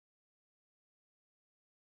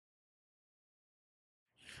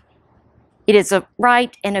It is a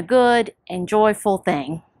right and a good and joyful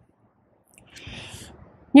thing.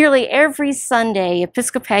 Nearly every Sunday,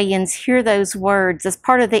 Episcopalians hear those words as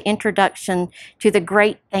part of the introduction to the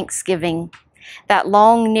Great Thanksgiving, that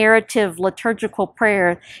long narrative liturgical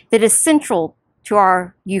prayer that is central to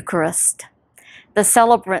our Eucharist. The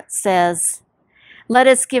celebrant says, "Let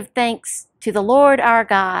us give thanks to the Lord our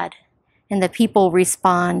God," and the people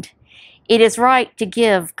respond, "It is right to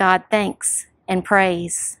give God thanks and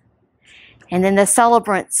praise." And then the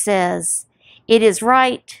celebrant says, "It is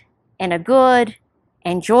right and a good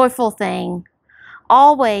and joyful thing,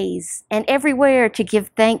 always and everywhere to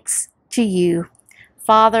give thanks to you,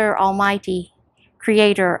 Father Almighty,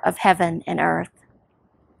 Creator of heaven and earth."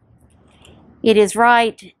 It is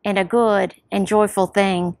right and a good and joyful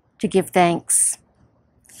thing to give thanks.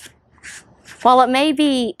 While it may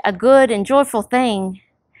be a good and joyful thing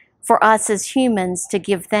for us as humans to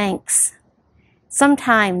give thanks,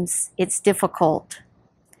 sometimes it's difficult.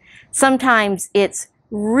 Sometimes it's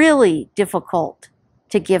really difficult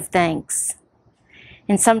to give thanks.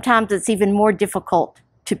 And sometimes it's even more difficult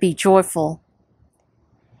to be joyful.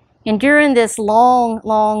 And during this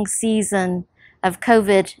long season of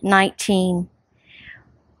COVID-19,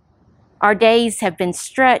 our days have been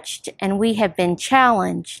stretched and we have been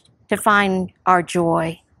challenged to find our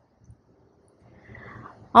joy.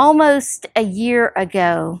 Almost a year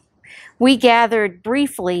ago, we gathered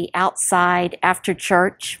briefly outside after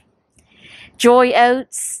church. Joy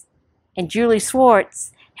Oates and Julie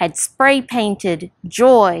Swartz had spray painted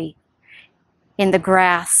joy in the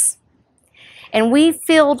grass. And we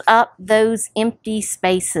filled up those empty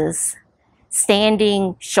spaces,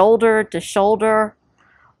 standing shoulder to shoulder,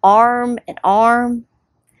 arm in arm,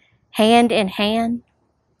 hand in hand.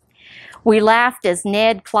 We laughed as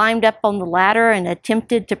Ned climbed up on the ladder and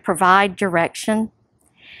attempted to provide direction.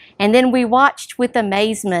 And then we watched with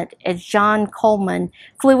amazement as John Coleman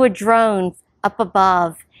flew a drone up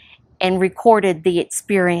above and recorded the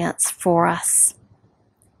experience for us.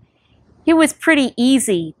 It was pretty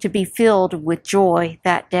easy to be filled with joy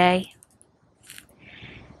that day.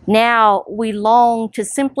 Now we long to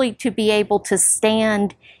simply to be able to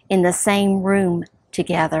stand in the same room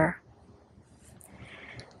together.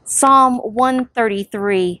 Psalm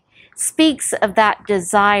 133 speaks of that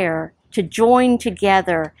desire to join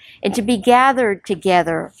together and to be gathered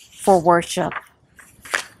together for worship.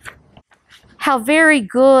 How very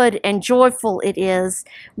good and joyful it is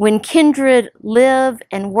when kindred live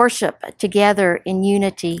and worship together in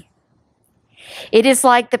unity. It is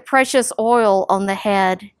like the precious oil on the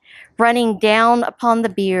head, running down upon the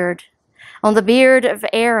beard, on the beard of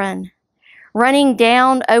Aaron, running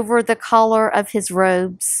down over the collar of his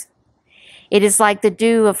robes. It is like the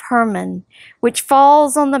dew of Hermon, which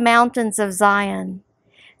falls on the mountains of Zion.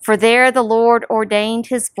 For there the Lord ordained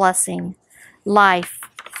his blessing, life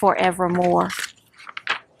forevermore.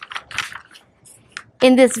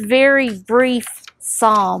 In this very brief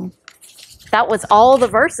psalm, that was all the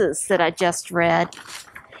verses that I just read.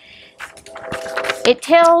 It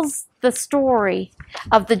tells the story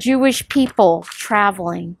of the Jewish people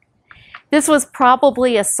traveling. This was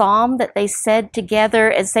probably a psalm that they said together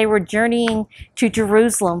as they were journeying to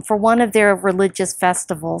Jerusalem for one of their religious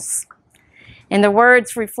festivals. And the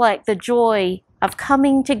words reflect the joy of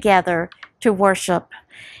coming together to worship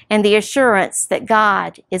and the assurance that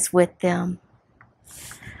God is with them.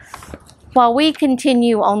 While we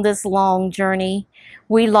continue on this long journey,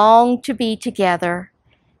 we long to be together,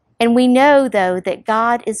 and we know, though, that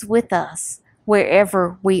God is with us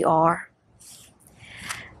wherever we are.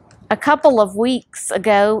 A couple of weeks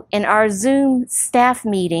ago, in our Zoom staff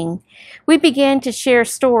meeting, we began to share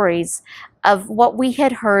stories of what we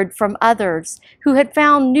had heard from others who had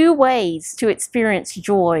found new ways to experience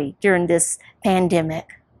joy during this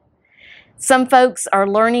pandemic. Some folks are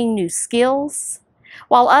learning new skills,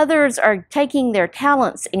 while others are taking their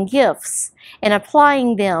talents and gifts and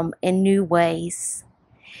applying them in new ways.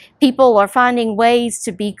 People are finding ways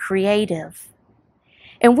to be creative.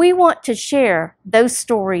 And we want to share those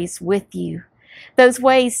stories with you, those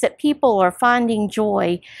ways that people are finding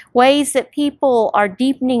joy, ways that people are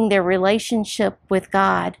deepening their relationship with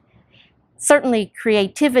God. Certainly,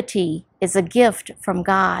 creativity is a gift from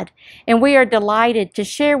God, and we are delighted to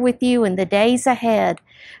share with you in the days ahead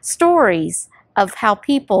stories of how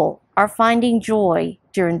people are finding joy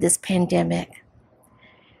during this pandemic.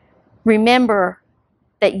 Remember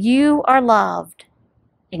that you are loved,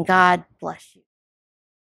 and God bless you.